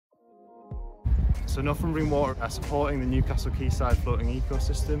So Northumbrian Water are supporting the Newcastle Quayside floating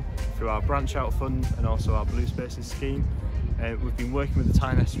ecosystem through our branch out fund and also our bluespaces scheme. We've been working with the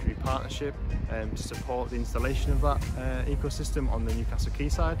Tyne Estuary Partnership to support the installation of that ecosystem on the Newcastle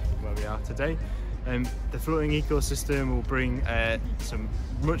Quayside, where we are today. The floating ecosystem will bring some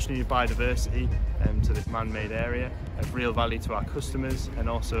much needed biodiversity to this man-made area, of real value to our customers, and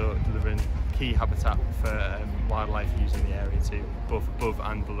also delivering key habitat for wildlife using the area too, both above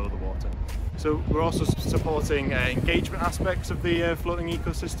and below the water. So we're also supporting engagement aspects of the floating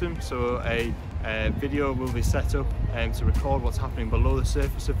ecosystem. So a video will be set up to record what's happening below the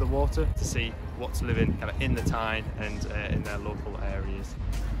surface of the water, to see what's living kind of in the Tyne and in their local areas.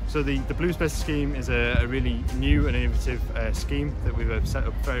 So the bluespaces scheme is a really new and innovative scheme that we've set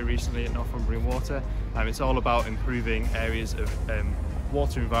up very recently at Northumbrian Water. It's all about improving areas of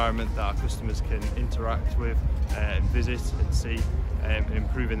water environment that our customers can interact with and visit and see, and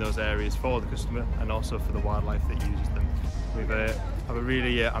improving those areas for the customer and also for the wildlife that uses them. We have a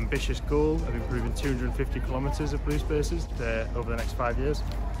really ambitious goal of improving 250 kilometres of bluespaces over the next 5 years.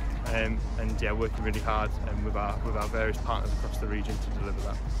 And yeah, working really hard with our various partners across the region to deliver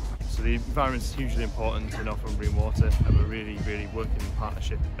that. So the environment is hugely important to Northumbrian Water, and we're really working in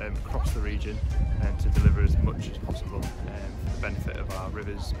partnership across the region to deliver as much as possible for the benefit of our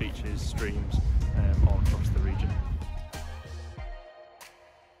rivers, beaches, streams all across the region.